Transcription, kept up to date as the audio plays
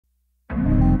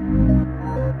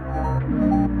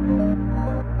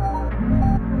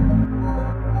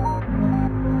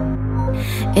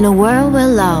In a world where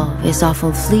love is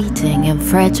often fleeting and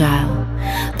fragile,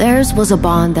 theirs was a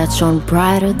bond that shone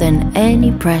brighter than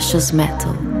any precious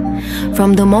metal.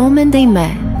 From the moment they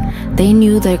met, they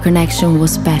knew their connection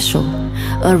was special,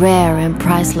 a rare and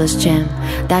priceless gem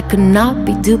that could not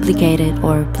be duplicated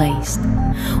or replaced.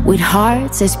 With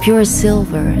hearts as pure as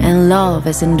silver and love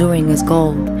as enduring as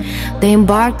gold, they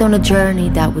embarked on a journey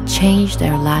that would change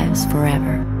their lives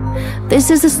forever. This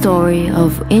is the story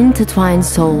of intertwined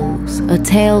souls, a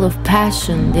tale of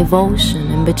passion,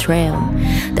 devotion, and betrayal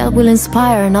that will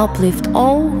inspire and uplift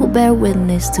all who bear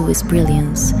witness to its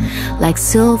brilliance, like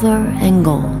silver and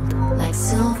gold, like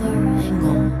silver and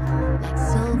gold, like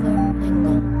silver and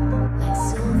gold, like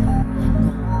silver and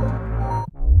gold.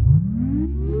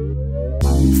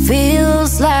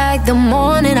 Feels like the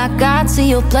morning I got to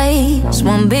your place.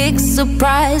 One big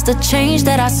surprise, the change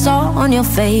that I saw on your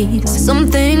face.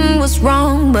 Something was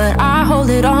wrong, but I hold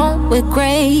it on with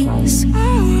grace.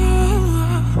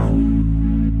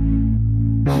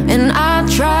 And I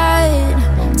tried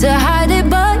to hide it,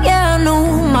 but yeah, I knew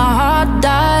my heart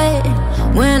died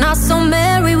when I saw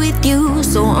Mary with you,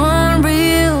 so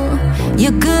unreal.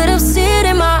 You could have seen it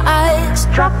in my eyes,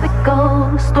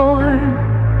 tropical storm.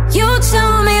 You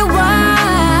tell me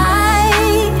why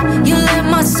you let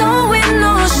my soul with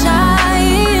no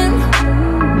shine.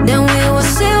 Then we were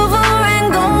silver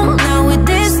and gold, now we're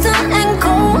distant and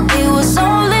cold. It was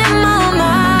all in my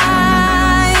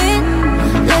mind.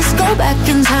 Let's go back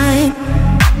in time.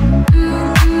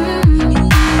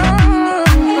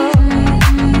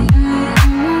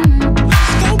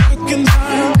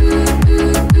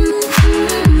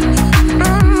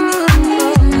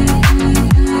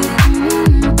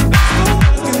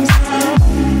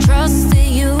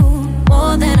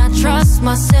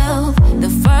 Myself, the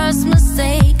first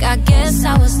mistake, I guess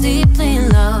I was deeply in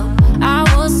love. I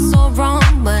was so wrong,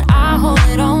 but I hold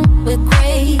it on with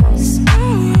grace.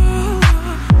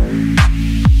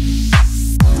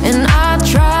 And I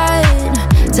tried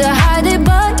to hide it,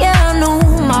 but yeah, I knew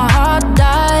my heart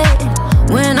died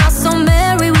when I saw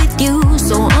Mary with you,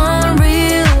 so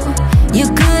unreal. You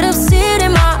could have seen it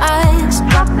in my eyes,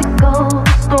 tropical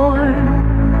storm.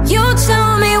 You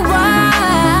tell me why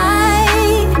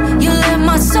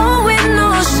my soul with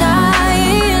no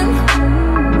shine.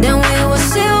 Then we were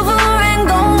silver and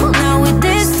gold, now we're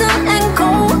distant and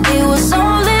cold. It was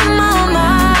all in my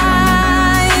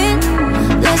mind.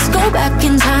 Let's go back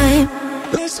in time.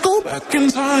 Let's go back in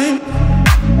time.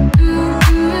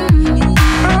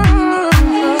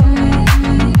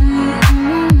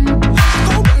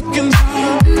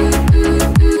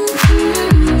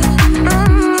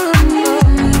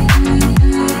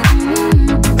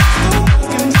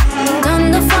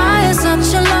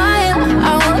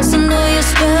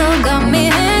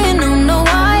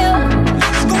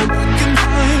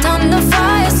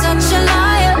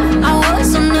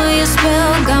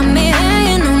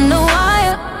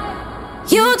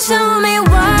 Tell me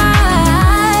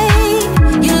why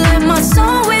you let my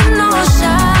soul with no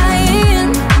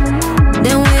shine.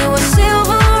 Then we were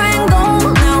silver and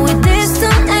gold, now we're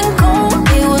distant and cold.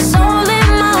 It was all in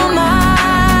my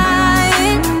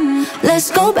mind.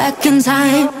 Let's go back in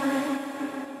time.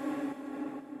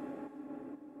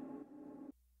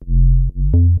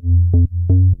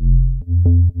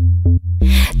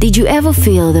 Did you ever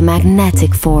feel the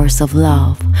magnetic force of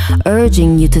love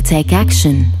urging you to take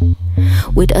action?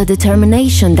 With a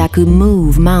determination that could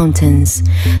move mountains,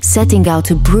 setting out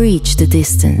to breach the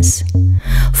distance.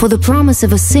 For the promise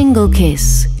of a single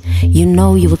kiss, you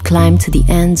know you would climb to the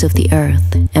ends of the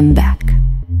earth and back,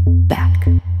 back,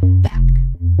 back,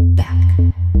 back.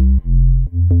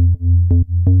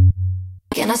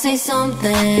 Can I say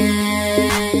something?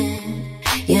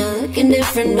 You're looking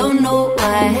different, don't know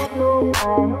why.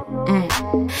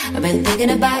 I've been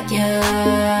thinking about your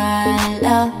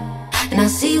love, and I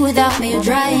see without me you're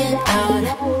drying out.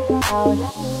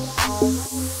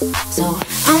 So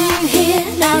I'm here,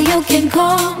 now you can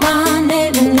call my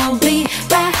name, and I'll be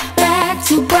right back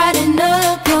to brighten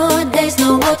up your days.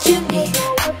 Know what you need,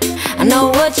 I know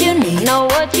what you need, know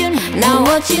what you need, know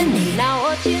what you need, know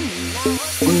what you need.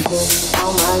 We just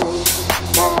on my list,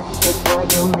 that is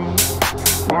what you meant.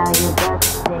 Now you got to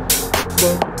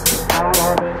take it out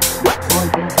of it. We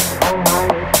just on my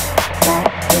list, that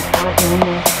is what you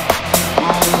meant.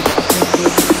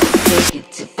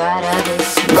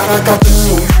 Maracatu,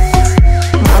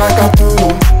 maracatu,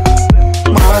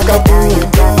 maracatu,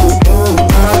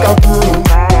 maracatu,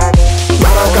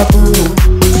 maracatu,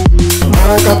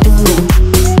 maracatu,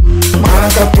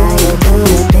 maracatu,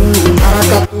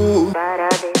 maracatu.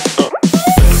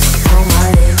 On my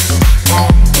lips,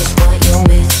 that is what you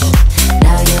miss.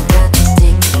 Now you got to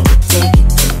take it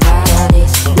to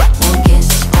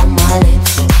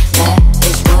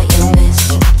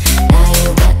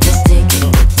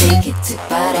to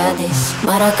paradise.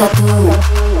 Maracatu,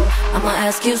 I'ma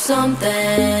ask you something.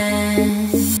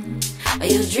 Are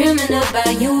you dreaming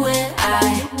about you and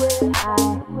I?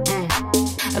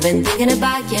 I've been thinking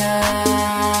about your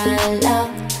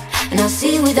love, and I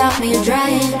see without me you're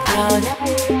drying out.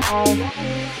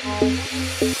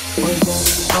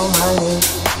 On my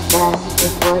list, that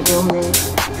is what you miss.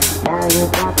 Now you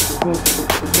got to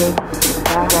take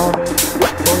out of it.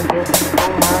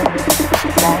 On my list,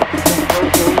 that is what you miss.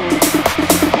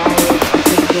 Now you got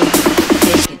to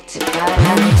take it out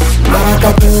of it.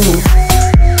 Maracatu,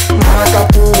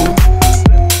 maracatu,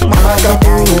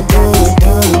 maracatu,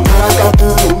 maracatu,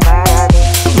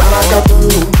 maracatu,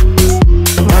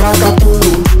 maracatu, maracatu,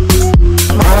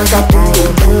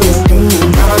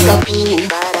 maracatu.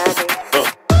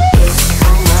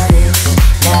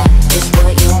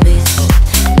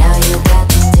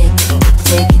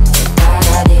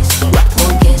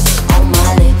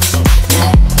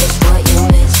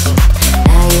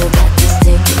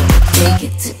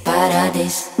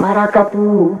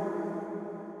 Maracatu.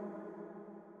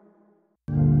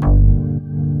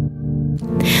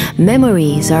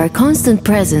 Memories are a constant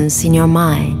presence in your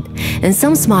mind, and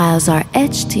some smiles are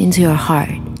etched into your heart.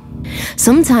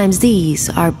 Sometimes these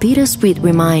are bittersweet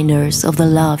reminders of the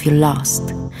love you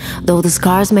lost. Though the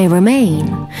scars may remain,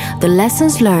 the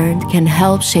lessons learned can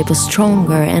help shape a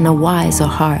stronger and a wiser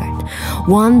heart,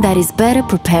 one that is better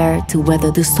prepared to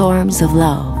weather the storms of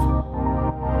love.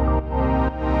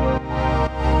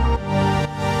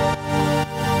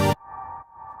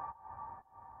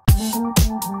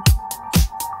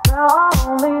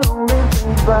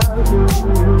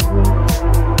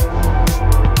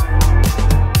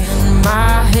 In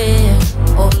my head,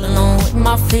 all alone with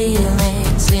my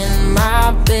feelings. In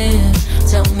my bed,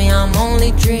 tell me I'm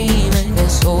only dreaming.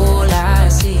 That's all I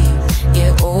see,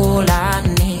 yeah, all I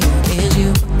need is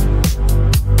you,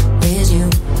 is you.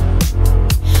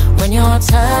 When you're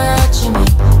touching me,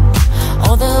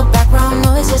 all the background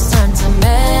noises turn to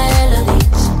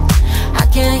melodies. I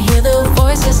can't hear the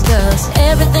voices, cause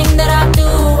everything that I do,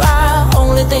 I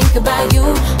only think about you.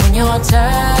 When you're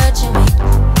touching me,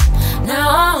 now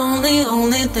I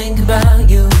only think about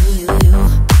you.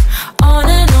 On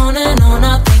and on and on,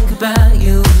 I think about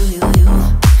you.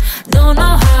 Don't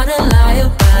know how to lie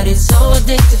about it, so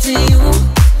addicted to you.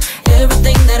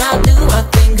 Everything that I do, I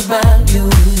think about you.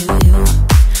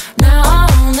 Now I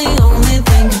only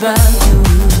think about you.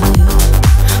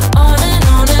 On and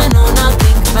on and on, I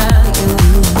think about you.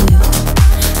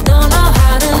 Don't know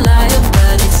how to lie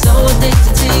about it, so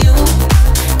addicted to you.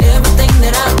 Everything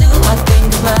that I do, I think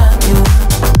about you.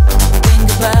 Think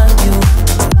about you.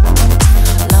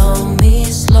 Love me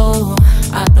slow,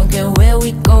 I don't care where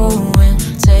we going.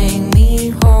 Take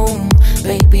me home,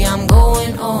 baby, I'm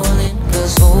going all in.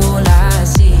 Cause all I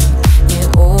see, yeah,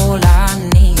 all I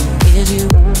need is you,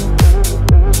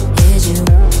 is you.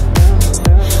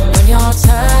 When you're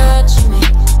touching me,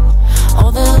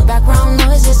 all the background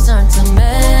noises turn to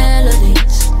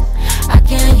melodies. I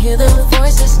can't hear the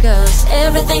voices, cause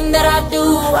everything that I do,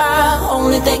 I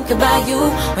only think about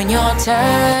you. When you're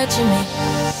touching me,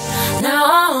 now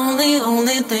I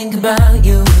only think about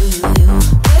you.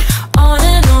 On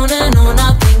and on and on,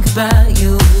 I think about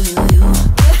you.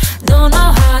 Don't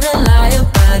know how to lie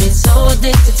about it, so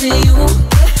addicted to you.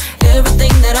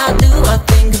 Everything that I do, I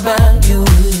think about you.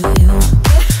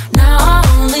 Now I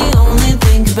only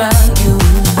think about you.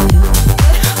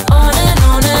 On and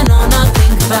on, I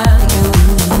think about you.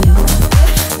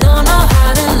 Don't know how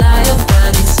to lie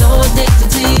about it, so addicted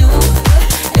to you.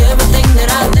 Everything that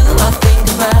I do, I think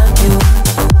about you.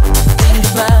 Think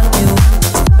about you.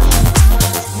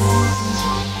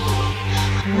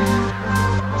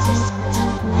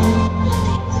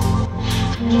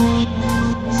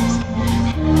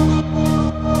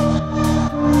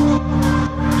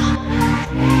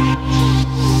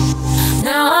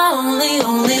 Now I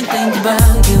only think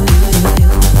about you.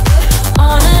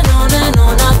 On and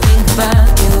on, I think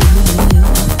about you.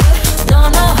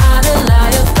 Don't know how to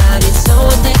lie about it, so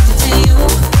addicted to you.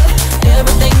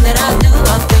 Everything that I do,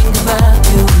 I think about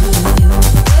you.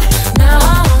 Now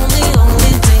I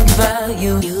only think about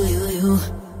you.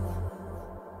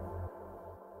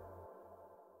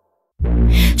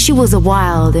 She was a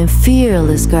wild and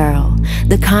fearless girl,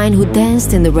 the kind who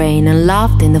danced in the rain and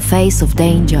laughed in the face of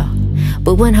danger.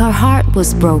 But when her heart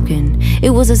was broken, it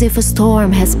was as if a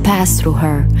storm has passed through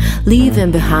her,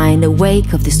 leaving behind a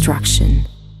wake of destruction.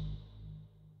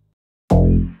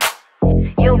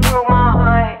 You broke my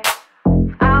heart,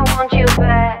 I want you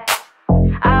back,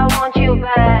 I want you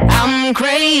back. I'm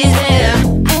crazy.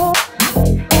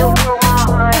 You broke my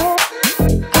heart,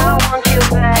 I want you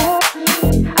back,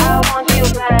 I want you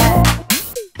back.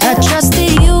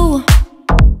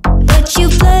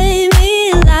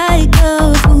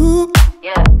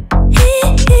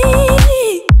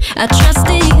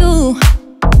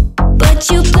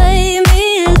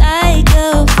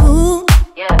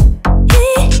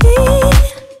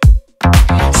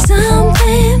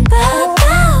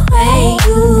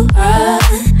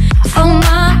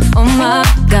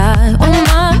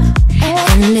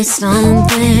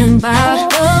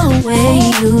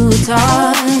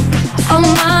 talk.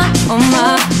 Oh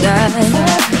my God.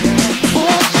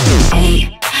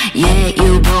 Hey, yeah,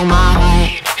 you broke my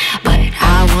heart, but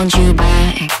I want you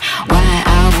back. Why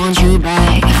I want you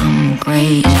back? I'm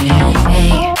crazy.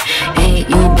 Hey, hey,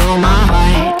 you broke my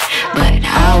heart, but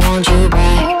I want you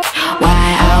back. Why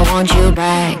I want you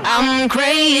back? I'm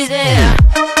crazy.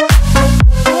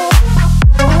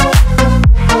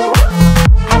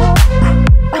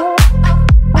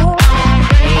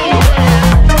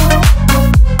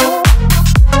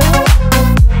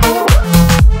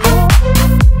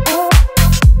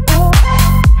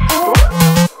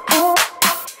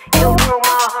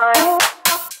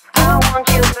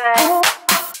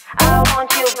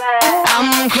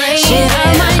 I'm crazy. Shit, I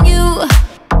remind you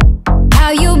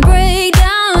how you break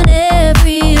down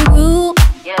every rule.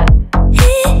 Yeah.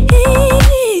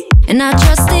 And I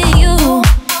trusted you,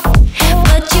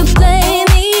 but you play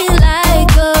me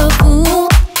like a fool.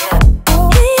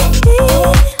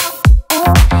 Yeah.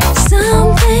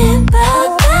 Something about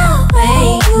the way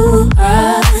you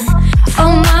are.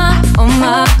 Oh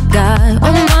my God,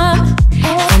 oh my.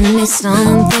 And there's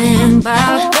something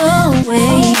about the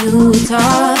way you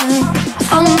talk.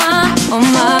 Oh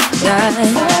my God.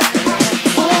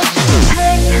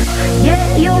 Hey, yeah,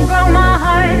 you broke my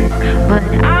heart, but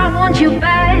I want you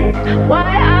back.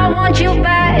 Why I want you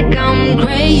back? I'm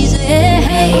crazy.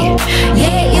 Hey,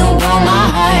 yeah, you broke my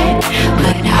heart,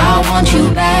 but I want you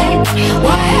back.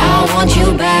 Why I want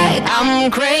you back? I'm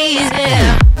crazy.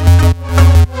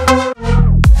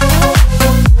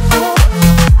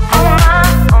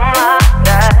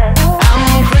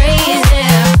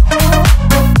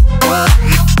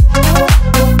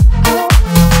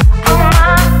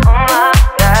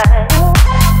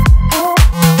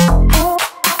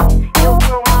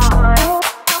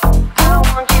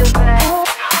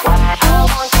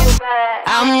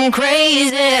 I'm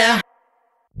crazy.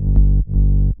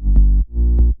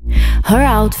 Her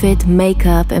outfit,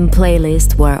 makeup, and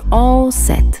playlist were all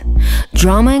set.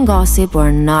 Drama and gossip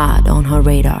were not on her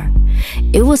radar.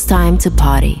 It was time to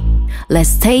party.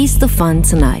 Let's taste the fun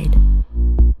tonight.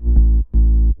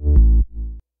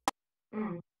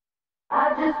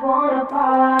 I just wanna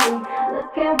party,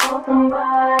 looking for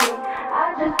somebody.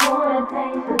 I just wanna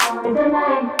taste the fun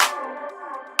tonight.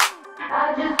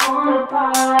 I just wanna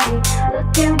party,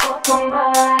 looking for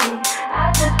somebody.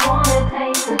 I just wanna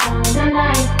taste the fun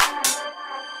tonight.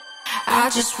 I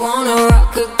just wanna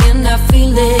rock again, that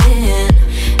feeling.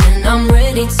 And I'm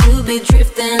ready to be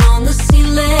drifting on the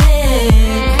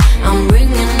ceiling. I'm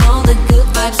bringing all the good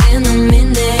vibes in a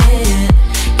minute.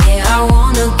 Yeah, I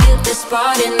wanna give this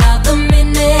party another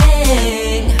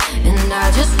minute. And I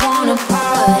just wanna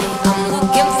party, I'm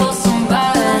looking for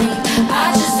somebody.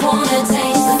 I just wanna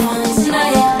taste the fun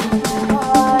tonight.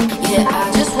 Yeah, I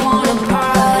just wanna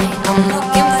party, I'm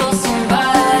looking for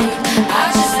somebody. I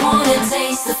just wanna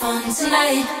taste the fun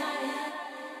tonight.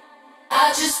 I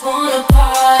just wanna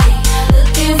party,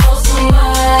 looking for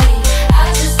somebody. I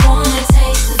just wanna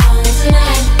taste the fun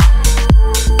tonight.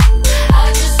 I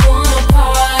just wanna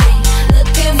party,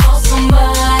 looking for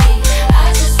somebody. I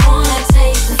just wanna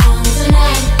taste the fun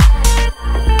tonight.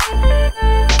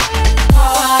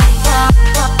 Party,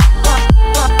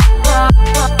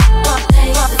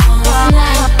 taste the fun tonight. Taste the fun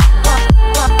tonight.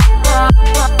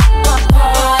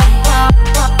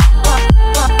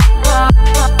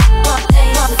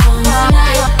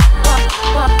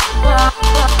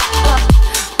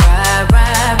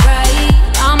 Right,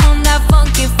 I'm on that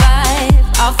funky vibe.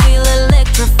 I feel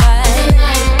electrified.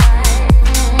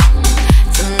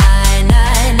 Tonight,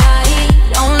 night,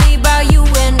 only by you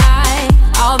and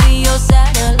I'll be your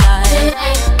satellite.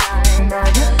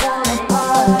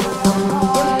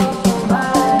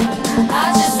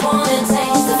 I just wanna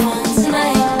taste the fun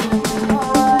tonight.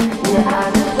 Yeah, I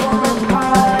just wanna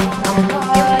party, I'm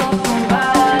looking for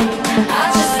somebody. I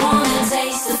just wanna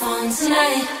taste the fun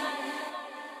tonight.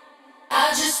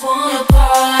 I just wanna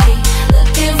party,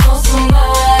 looking for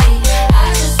somebody.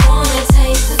 I just wanna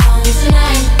taste the fun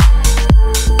tonight.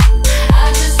 I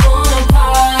just wanna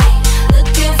party,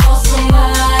 looking for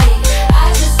somebody. I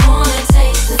just wanna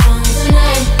taste the fun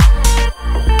tonight.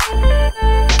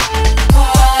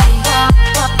 Party,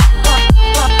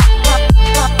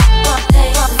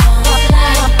 taste the fun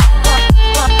tonight.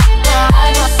 I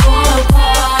just wanna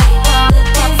party,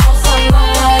 looking for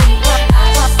somebody. I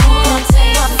just wanna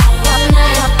taste the fun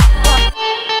tonight.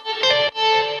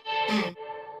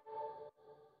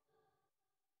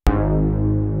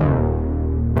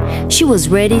 She was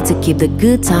ready to keep the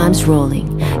good times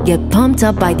rolling. Get pumped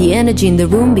up by the energy in the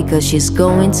room because she's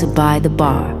going to buy the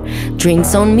bar.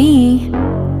 Drinks on me.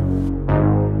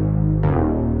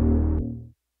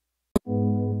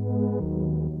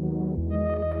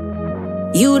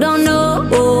 You don't know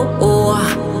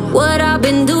what I've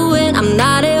been doing. I'm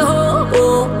not at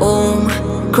home,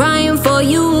 crying for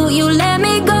you. You let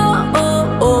me go.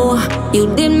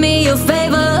 You did me a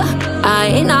favor. I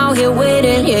ain't out here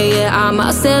waiting. Yeah, I'm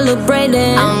out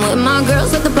celebrating. I'm with my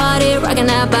girls at the party, rocking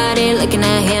that body, looking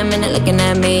at him and looking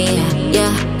at me.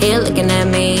 Yeah, he looking at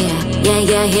me.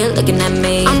 Yeah, he looking at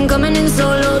me. I'm coming in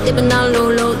solo, dipping down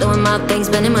low, doing my thing,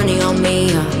 spending money on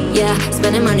me. Yeah,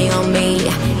 spending money on me.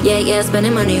 Yeah,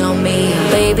 spending money on me.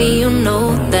 Baby, you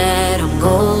know that I'm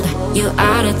gold. You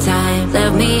out of time,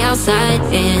 left me outside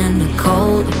in the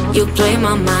cold. You play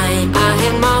my mind, I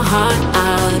had my heart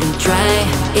out to dry.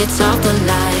 It's off the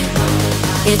line,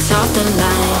 it's off the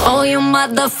line. All you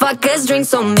motherfuckers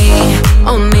drinks on me,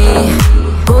 on me.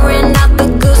 Pouring out the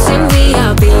goose in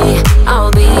VIP.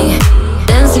 I'll be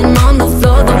dancing on the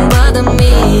floor, don't bother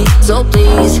me. So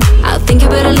please, I think you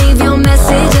better leave your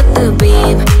message at the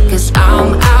beep. Cause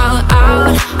I'm out,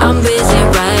 I'm busy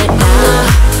right now.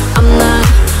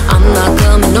 I'm not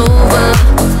coming over.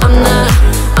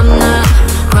 I'm not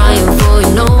crying for you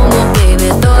no more, baby.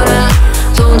 Thought I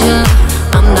told ya,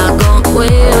 I'm not gonna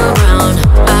wait around.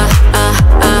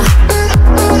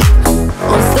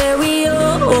 On stereo,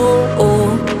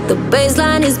 the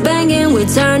bassline is banging, we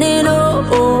turn it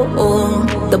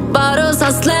the bottles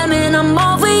are slamming, I'm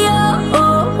over you.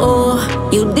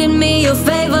 You did me a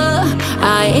favor.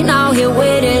 I ain't out here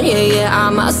waiting. Yeah,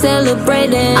 I'm out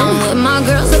celebrating. I'm with my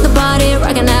girls at the party,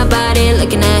 rocking that body,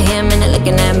 looking at him and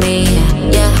looking at me.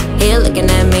 Yeah, he looking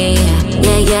at me.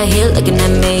 Yeah, he looking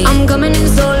at me. I'm coming in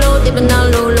solo, dipping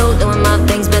down low, doing my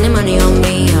thing, spending money on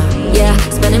me. Yeah,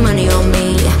 spending money on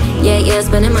me. Yeah,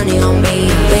 spending money on me.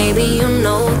 Baby, you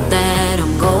know that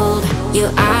I'm gold.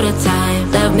 You're out of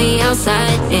time, left me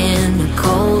outside in the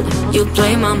cold. You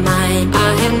play my mind,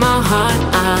 I had my heart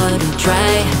out to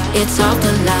dry. It's off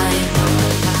the line,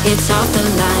 it's off the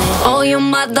line. All you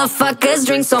motherfuckers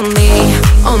drinks on me,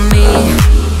 on me.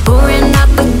 Pouring out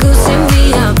the goose in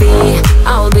VIP.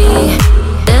 I'll be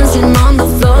dancing on the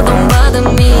floor, don't bother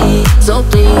me. So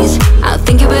please, I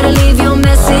think you better leave your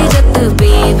message at the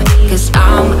beep. Cause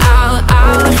I'm out,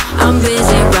 I'm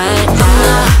busy right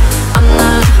now.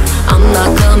 I'm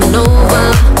not coming over.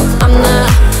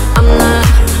 I'm not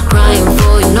crying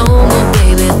for you no more,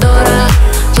 baby. Thought I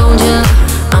told ya,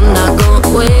 I'm not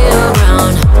gonna wait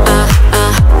around.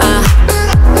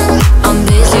 I'm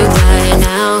busy right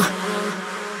now.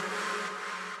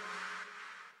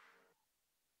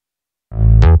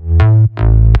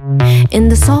 In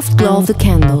the soft glow of the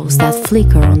candles that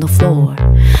flicker on the floor,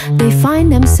 they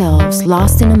find themselves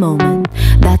lost in a moment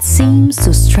that seems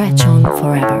to stretch on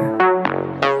forever.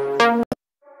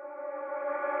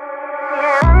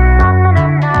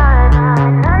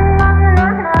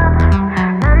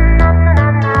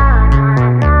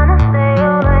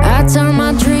 Turn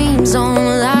my dreams on,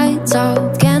 lights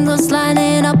off, candles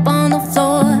lighting up on the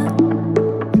floor.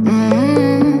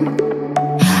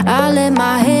 I let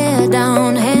my hair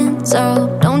down, hands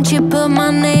up, don't you put my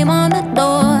name on the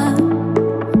door.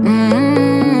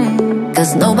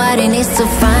 Cause nobody needs to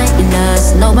find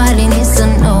us, nobody needs to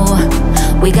know.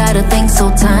 We got a thing so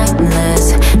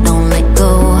timeless, don't let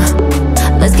go.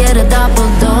 Let's get a double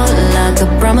door, like a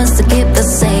promise to keep the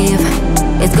safe.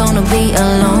 It's gonna be a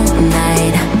long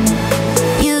night.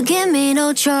 You give me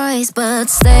no choice but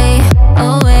stay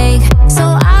awake,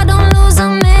 so I don't lose a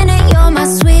minute. You're my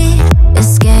sweet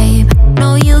escape.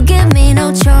 No, you give me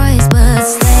no choice but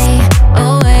stay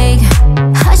awake.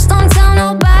 Hush, don't tell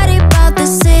nobody about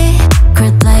this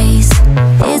secret place.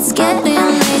 It's getting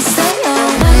late, stay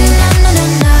awake.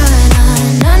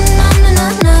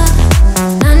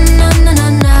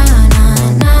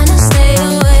 Stay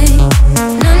awake.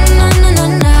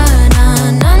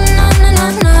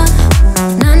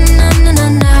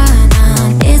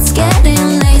 It's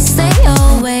getting late, stay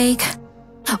awake.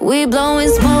 We blowing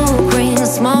smoke, green,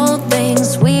 small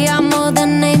things. We are more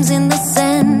than names in the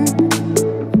sand.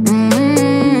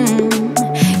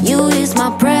 You is my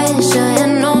pressure,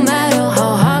 and no matter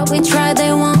how hard we try,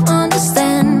 they won't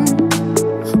understand.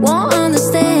 Won't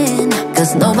understand.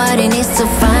 Cause nobody needs to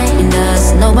find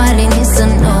us, nobody needs to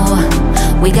know.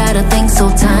 We got a thing so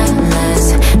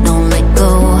timeless, don't let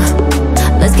go.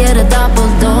 Let's get a double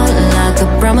door, like a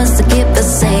promise to keep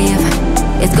us safe.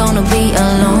 It's gonna be a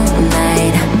long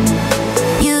night.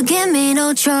 You give me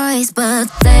no choice but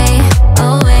stay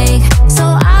awake, so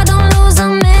I don't lose a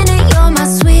minute. You're my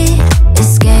sweet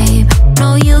escape.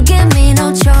 No, you give me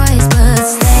no choice but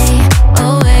stay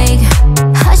awake.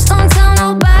 Hush, don't tell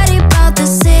nobody about the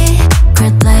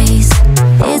secret place.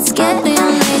 It's getting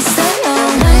late, stay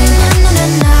awake.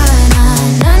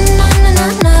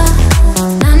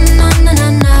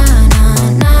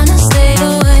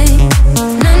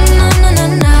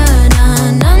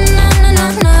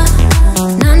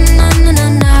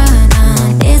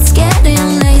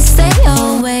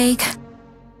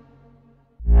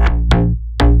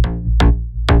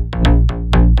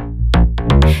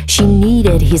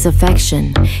 needed his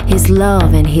affection, his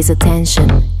love and his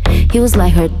attention. He was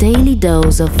like her daily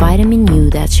dose of vitamin U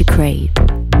that she craved.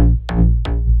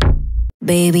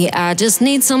 Baby, I just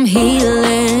need some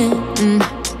healing.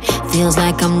 Feels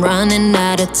like I'm running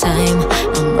out of time.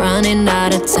 I'm running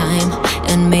out of time.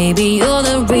 And maybe you're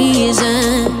the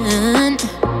reason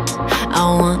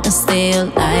I wanna stay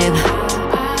alive.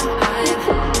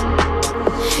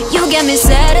 You get me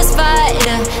satisfied,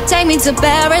 take me to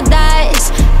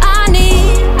paradise.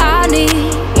 I need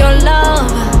your love.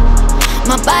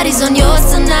 My body's on yours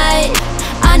tonight.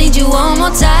 I need you one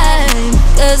more time.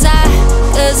 Cause I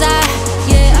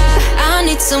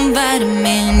need some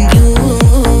vitamin U,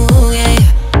 yeah,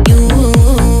 you,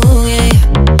 yeah.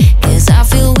 Cause I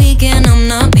feel weak and I'm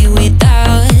not me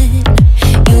without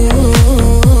you,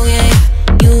 yeah,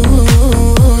 you,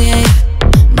 yeah.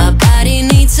 My body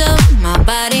needs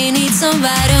some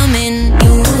vitamin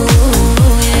U,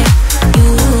 yeah, you,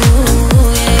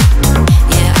 yeah.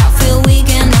 Yeah, I feel weak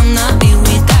and I'm not me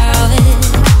without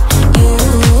you,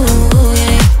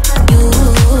 yeah, you,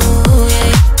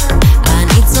 yeah. I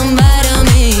need some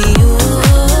vitamin U.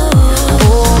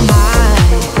 Oh my,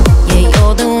 yeah,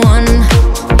 you're the one.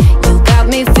 You got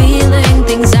me feeling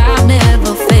things I've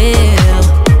never felt.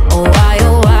 Oh why,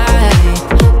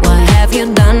 what have you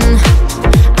done?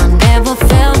 I never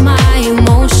felt my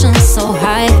emotions so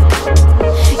high.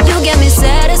 You get me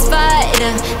satisfied,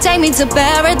 take me to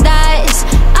paradise.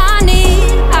 I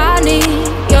need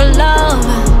your love.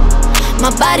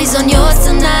 My body's on yours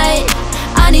tonight.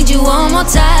 I need you one more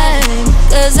time.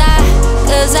 Cause I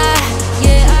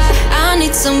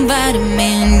need some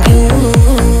vitamin U,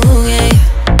 yeah,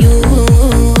 you,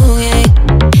 yeah.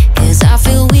 Cause I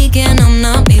feel weak and I'm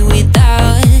not me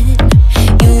without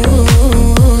you,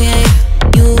 yeah,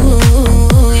 you,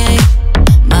 yeah.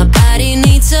 My body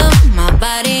needs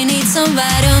some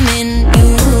vitamin U,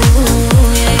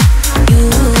 yeah, you,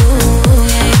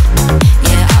 yeah.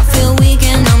 Yeah, I feel weak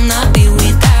and I'm not me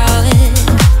without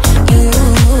you,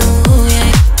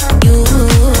 yeah, you,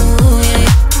 yeah.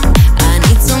 I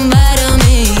need some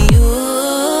vitamin U.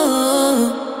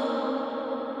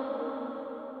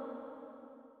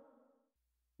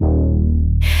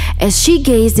 As she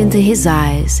gazed into his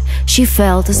eyes, she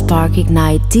felt a spark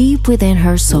ignite deep within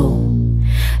her soul.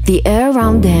 The air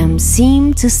around them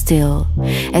seemed to still,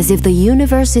 as if the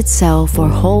universe itself were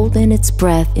holding its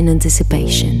breath in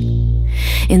anticipation.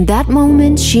 In that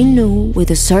moment, she knew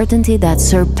with a certainty that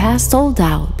surpassed all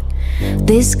doubt,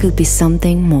 this could be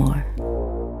something more.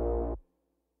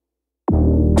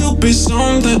 Could be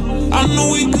something, I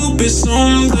know it could be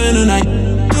something tonight.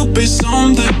 Could be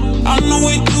something, I know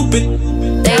it could be.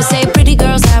 They say pretty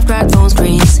girls have cracked phone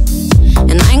screens,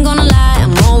 and I ain't gonna lie,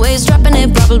 I'm always dropping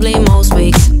it probably most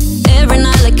weeks. Every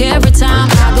night, like every time,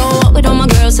 I go out with all my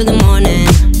girls till the morning,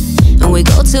 and we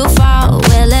go too far,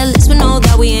 well at least we know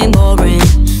that we ain't boring.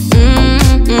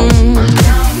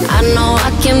 I know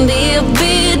I can be a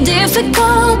bit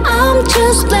difficult, I'm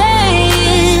just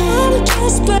playing.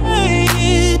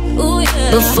 Ooh,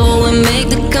 yeah. Before we make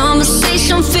the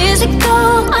conversation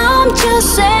physical, I'm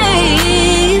just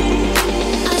saying,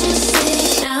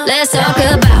 let's talk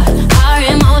about our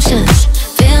emotions,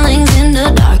 feelings in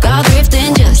the dark, all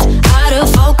drifting just out of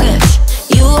focus.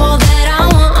 You all that I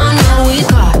want, I know we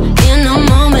caught in a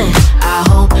moment. I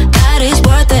hope that it's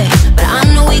worth it, but I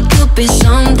know it could be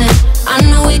something. I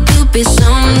know it could be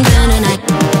something tonight.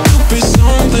 Could be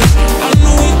something, I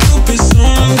know it could be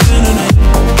something tonight.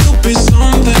 Could be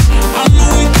something, I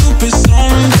know it could be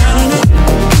something tonight.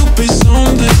 Could be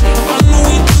something, I know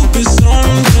it could be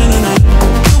something tonight.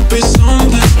 Could be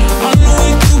something, I know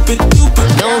it could be.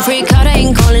 Don't freak out, I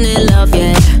ain't calling it love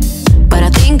yet, but I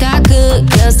think I could,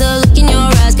 cause the look in your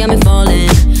eyes got me falling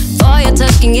for your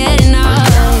touch, can get enough.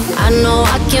 I know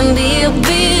I can be a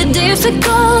bit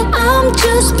difficult, I'm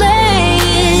just playing.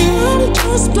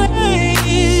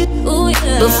 Ooh,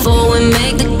 yeah. Before we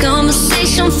make the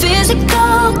conversation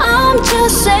physical, I'm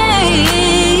just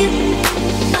saying,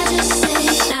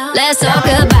 let's talk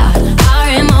about our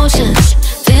emotions,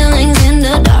 feelings in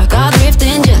the dark, all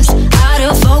drifting just out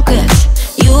of focus.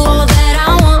 You all that I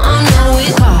want, I know we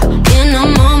caught in a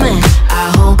moment.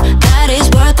 I hope that it's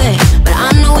worth it, but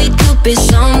I know it could be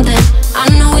something. I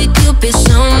know it could be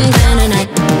something tonight.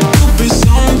 Could be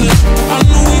something, I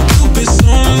know it could be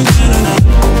something tonight.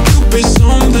 Could be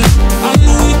something, I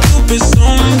know it could be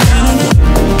something tonight.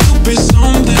 Could be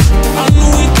something, I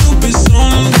know it could be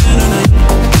something tonight.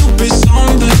 Could be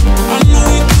something, I know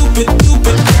it could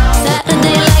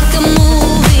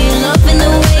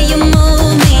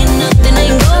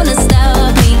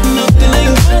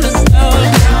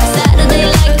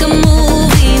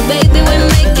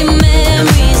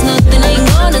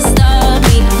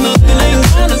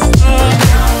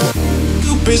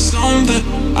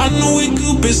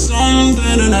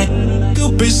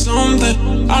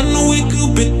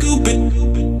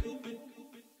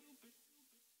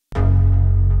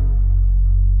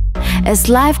As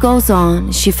life goes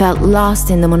on, she felt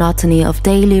lost in the monotony of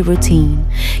daily routine,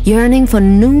 yearning for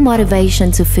new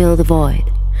motivation to fill the void.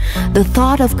 The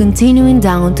thought of continuing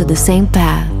down to the same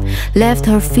path left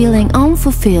her feeling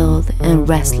unfulfilled and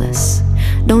restless.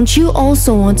 Don't you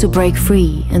also want to break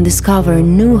free and discover a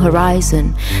new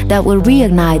horizon that will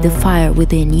reignite the fire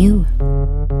within you?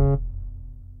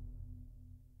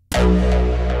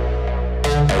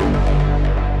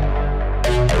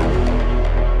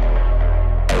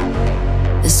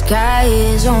 The sky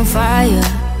is on fire,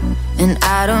 and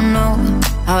I don't know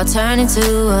how I turn into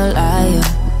a liar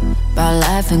about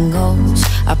life and goals.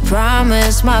 I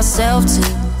promised myself to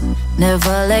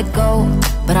never let go,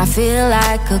 but I feel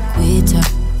like a quitter.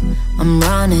 I'm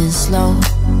running slow.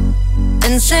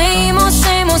 And same old,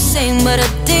 but a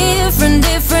different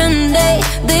day.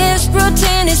 This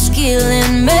routine is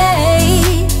killing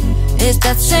me. It's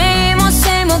that same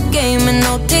old game in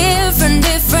no different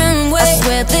way. I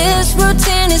swear this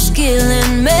routine is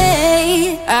killing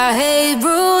me. I hate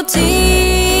routine.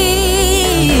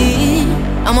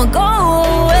 I'ma go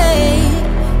away.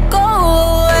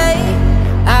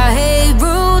 I hate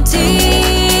routine.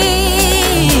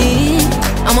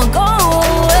 I'ma go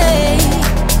away,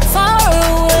 far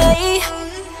away.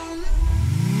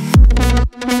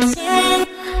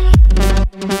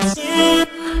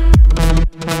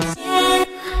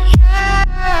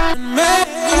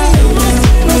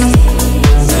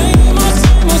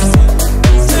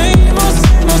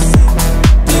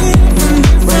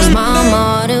 Where's my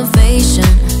motivation?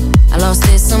 I lost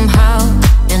it somehow,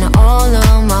 and all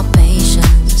of my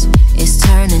patience is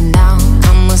turning down.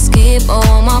 I'ma skip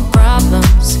all my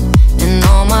problems and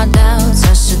all my doubts.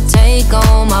 I should take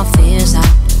all my fears out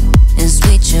and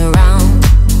switch around.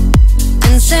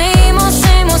 And same old,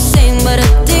 but a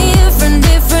different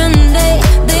day.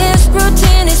 This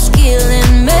routine is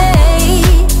killing me.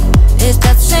 It's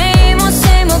that same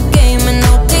old game in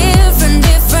no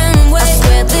different way. I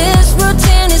swear this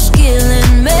routine is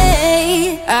killing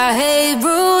me. I hate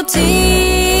routine.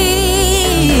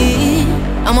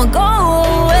 I'ma go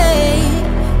away.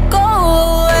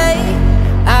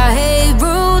 I hate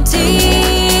routine.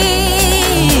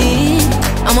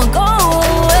 I'ma go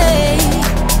away,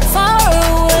 far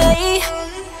away.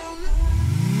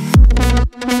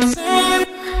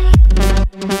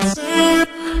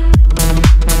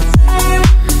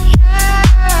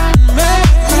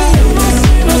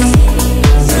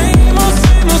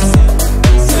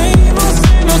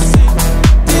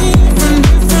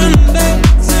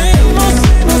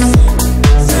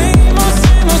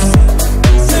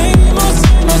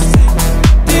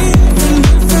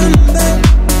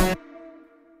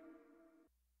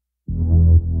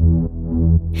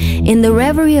 In the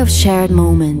reverie of shared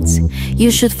moments,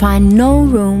 you should find no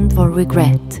room for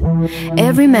regret.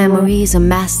 Every memory is a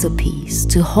masterpiece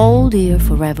to hold dear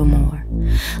forevermore.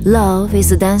 Love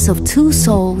is a dance of two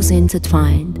souls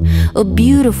intertwined, a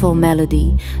beautiful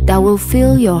melody that will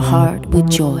fill your heart with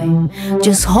joy.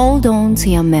 Just hold on to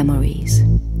your memories.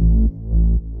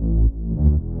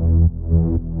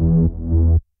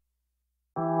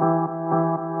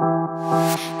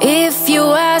 If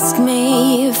you ask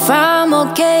me if I'm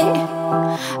okay,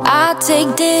 I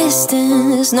take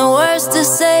distance, no words to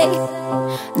say.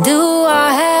 Do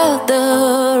I have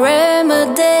the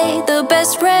remedy, the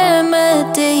best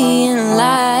remedy in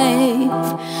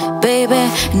life, baby?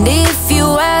 And if you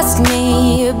ask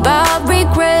me about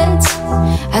regrets,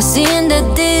 I see in the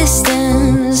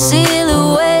distance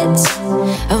silhouettes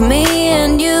of me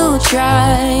and you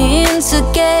trying to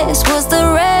guess what's the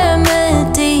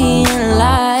remedy in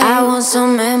life. I want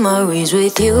some memories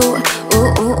with you.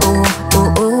 Ooh, ooh, ooh, ooh,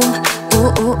 ooh,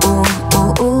 ooh, ooh, ooh,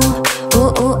 ooh,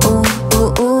 ooh, ooh, ooh,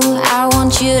 ooh. I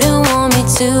want you to want me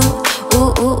too.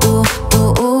 Ooh, ooh, ooh,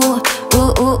 ooh, ooh,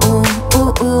 ooh, ooh, ooh,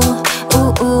 ooh,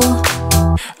 ooh, ooh.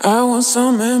 I want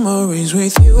some memories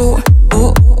with you. Ooh,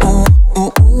 ooh, ooh,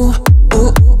 ooh, ooh,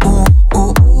 ooh, ooh, ooh,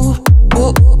 ooh,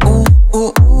 ooh,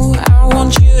 ooh, ooh. I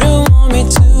want you to want me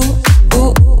too.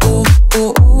 Ooh, ooh, ooh,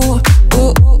 ooh, ooh, ooh,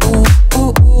 ooh, ooh,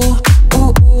 ooh, ooh,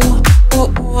 ooh, ooh.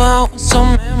 I want some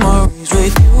memories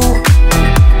with you.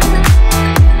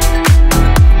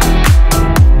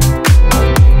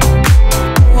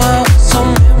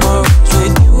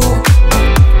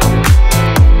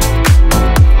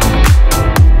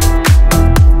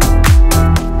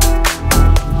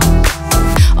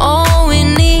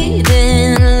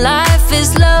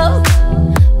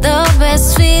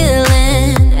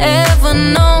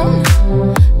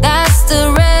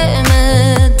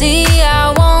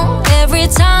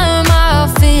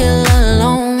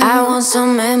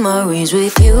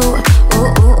 With you, ooh, ooh,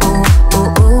 ooh,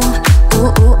 ooh,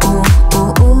 ooh, ooh, ooh, ooh,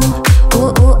 ooh, ooh,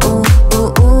 ooh, ooh, ooh.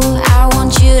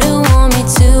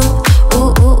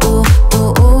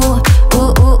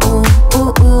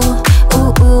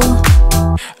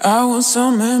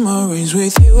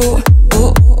 memories with you.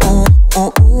 Ooh, ooh, ooh,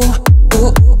 ooh, ooh,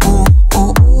 ooh, ooh,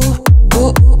 ooh,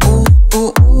 ooh,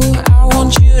 ooh, ooh. I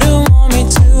want you to want me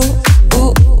too.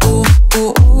 Ooh, ooh, ooh,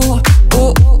 ooh,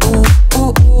 ooh, ooh, ooh,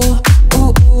 ooh, ooh,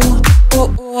 ooh,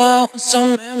 ooh. I want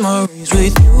some memories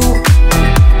with you.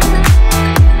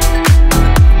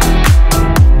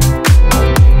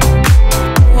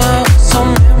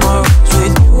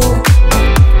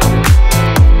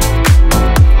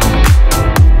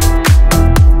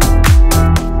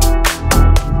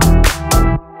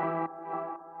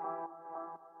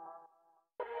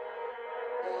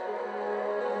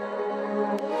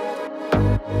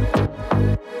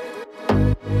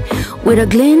 With a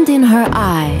glint in her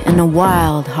eye and a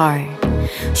wild heart,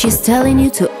 she's telling you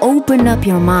to open up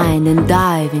your mind and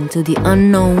dive into the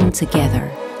unknown together.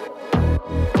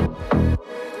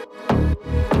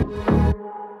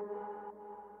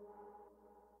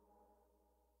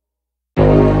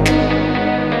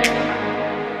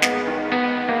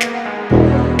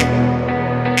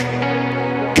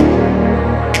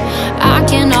 I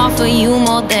can offer you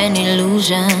more than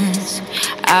illusions.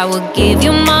 I will give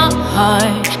you my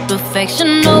heart,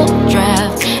 perfection, no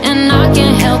draft. And I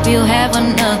can help you have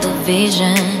another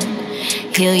vision,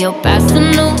 heal your past, a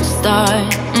new start.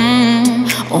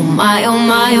 Oh my, oh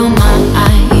my, oh my.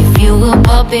 If you will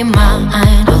but be mine,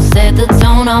 I'll set the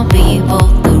tone, I'll be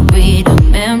both the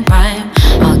rhythm and rhyme.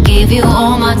 I'll give you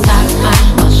all my time,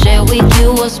 I'll share with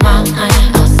you what's mine.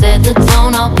 I'll set the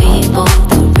tone, I'll be both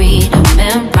the rhythm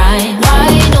and rhyme.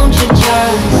 Why don't you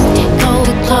just go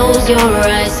to close your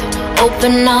eyes,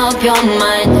 open up your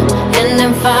mind, and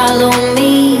then follow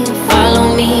me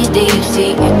deep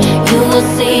sea. You will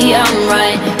see I'm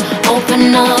right.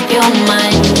 Open up your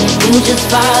mind, you just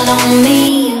follow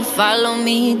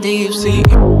me deep sea.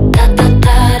 Da da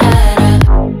da da da,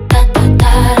 da da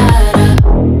da da.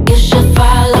 You should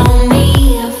follow me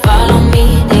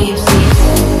deep sea.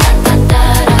 Da da da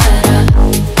da da,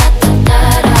 da da da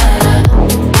da.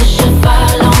 You should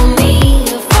follow me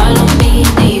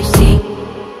deep sea.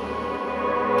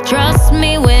 Trust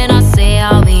me when I say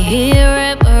I'll be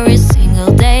here every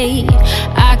single day.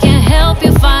 I can help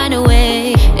you find a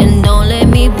way, and don't let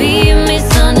me be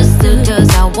misunderstood. Cause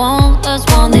I want us,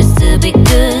 want this to be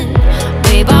good.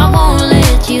 Babe, I won't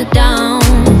let you down.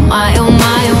 Oh my, oh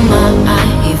my, oh my.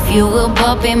 If you will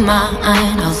but be mine,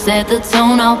 I'll set the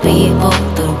tone, I'll be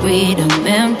both the rhythm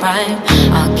and rhyme.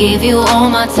 I'll give you all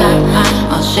my time,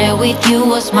 I'll share with you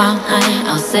what's mine.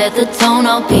 I'll set the tone,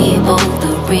 I'll be both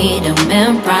the rhythm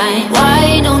and rhyme.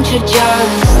 Why don't you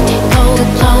just go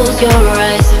and close your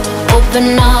eyes,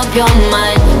 open up your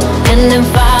mind, and then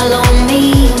follow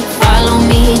me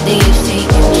deep sea.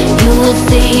 You will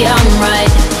see I'm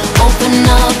right. Open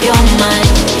up your mind,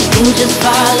 you just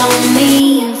follow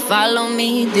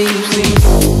me deep sea.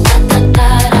 Da da da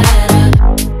da da,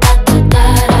 da da da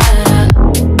da.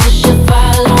 You should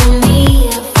follow me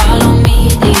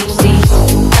deep sea.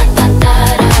 Da da da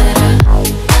da da,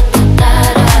 da da da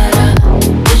da.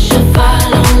 You should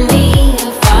follow me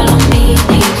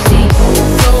deep sea.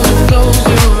 Close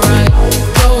your eyes,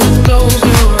 close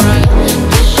your eyes.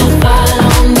 You should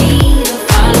follow me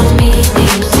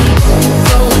deep sea.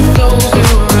 Close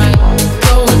your eyes,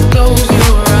 close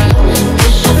your eyes. You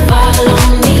should follow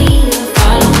me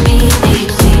deep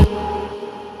sea.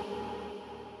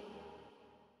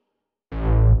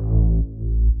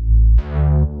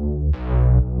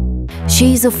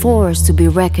 She's a force to be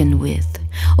reckoned with,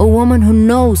 a woman who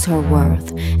knows her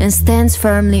worth and stands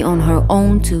firmly on her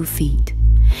own 2 feet.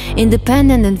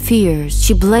 Independent and fierce,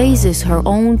 she blazes her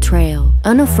own trail,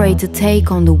 unafraid to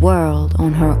take on the world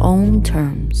on her own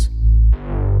terms.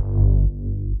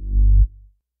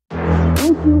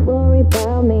 Don't you worry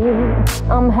about me,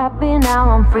 I'm happy now,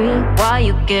 I'm free. Why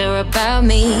you care about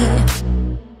me?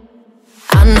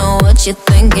 I know what you're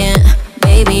thinking,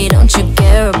 baby, don't you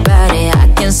care about it? I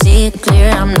can see it clear,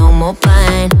 I'm no more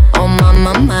blind. Oh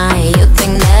my, you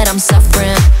think that I'm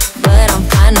suffering, but I'm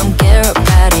fine, don't care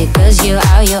about it. Cause you're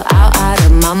out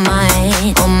of my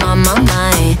mind. Oh my,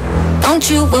 don't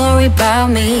you worry about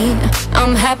me,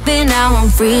 I'm happy now, I'm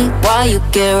free. Why you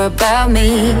care about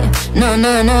me? No,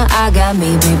 I got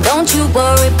me, babe, don't you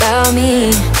worry about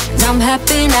me. Cause I'm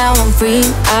happy now, I'm free,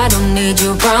 I don't need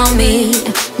you around me.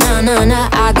 No,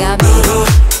 I got me.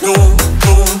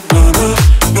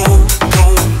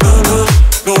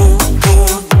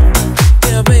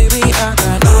 Yeah, baby, I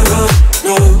got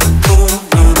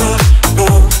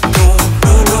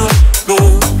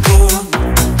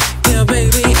yeah,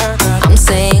 baby, I got I'm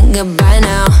saying goodbye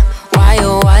now.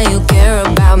 Why you care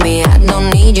about me? I don't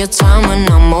need your time when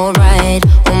I'm alright.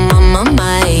 Oh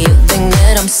my, you think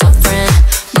that I'm suffering,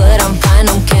 but I'm fine,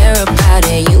 don't care about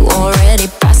it. You already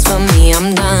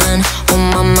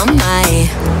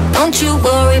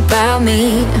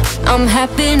I'm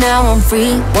happy now, I'm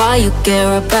free. Why you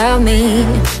care about me?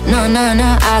 No, no,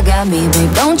 no, I got me,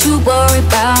 babe. Don't you worry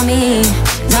about me.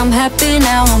 I'm happy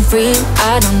now, I'm free.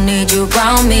 I don't need you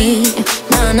around me.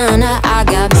 No, no, no, I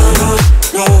got me. No,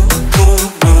 no,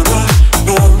 no,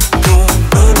 no, no, no,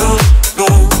 no, no,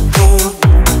 no.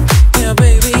 Yeah,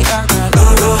 baby, I got no,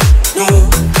 no, no,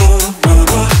 no, no,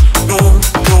 no,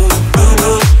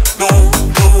 no, no,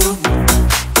 no.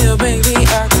 Yeah, baby, I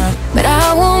got. But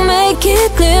I will make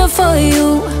it clear for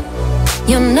you,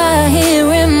 you're not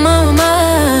here in my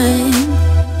mind,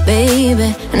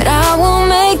 baby. And I will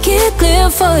make it clear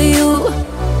for you,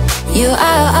 you're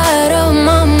out of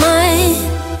my mind.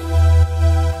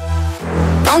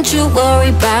 Don't you worry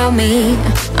about me.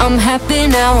 I'm happy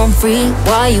now, I'm free.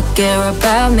 Why you care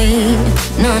about me?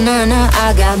 No, no, no,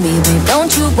 I got me, babe.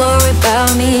 Don't you worry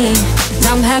about me.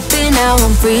 I'm happy now,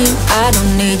 I'm free. I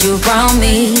don't need you around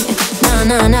me. No,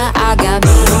 no, no, I got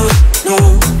me. No, no,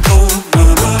 no, no,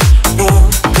 no,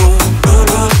 no,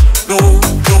 no, no,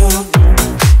 no.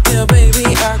 Yeah, baby, I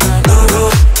got no, no,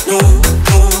 no,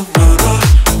 no, no,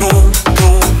 no,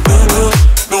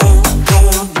 no, no, no.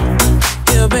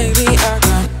 Yeah, baby, I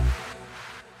got.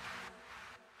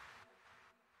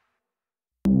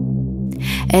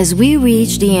 As we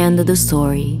reach the end of the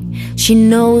story, she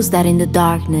knows that in the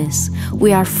darkness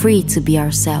we are free to be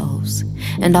ourselves,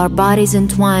 and our bodies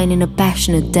entwine in a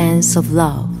passionate dance of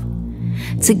love.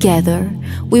 Together,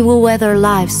 we will weather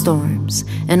life's storms,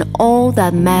 and all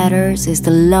that matters is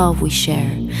the love we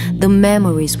share, the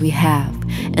memories we have,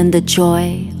 and the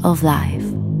joy of life.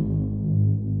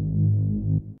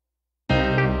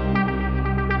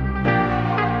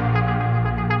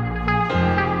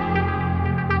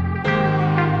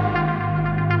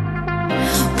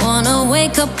 Wanna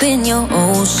wake up in your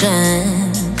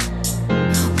ocean,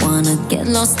 wanna get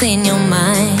lost in your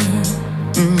mind.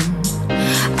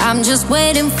 I'm just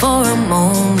waiting for a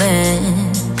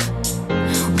moment,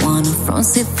 wanna front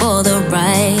seat for the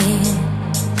ride.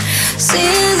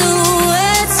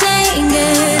 Silhouettes ain't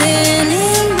getting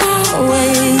in my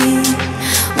way.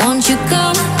 Won't you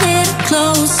come a little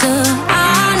closer?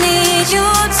 I need you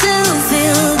to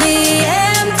fill the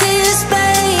empty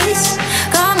space.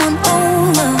 Come on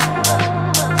over.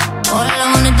 All I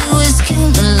wanna do is kill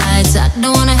the lights. I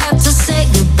don't wanna have to say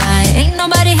goodbye. Ain't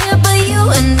nobody here but you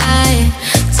and I.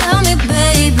 Tell me,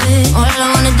 baby, all I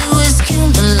wanna do is kill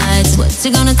the lights. What's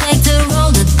it gonna take to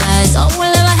roll the dice? All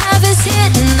we'll ever have is here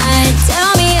tonight.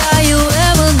 Tell me, are you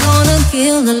ever gonna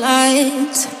kill the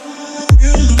lights?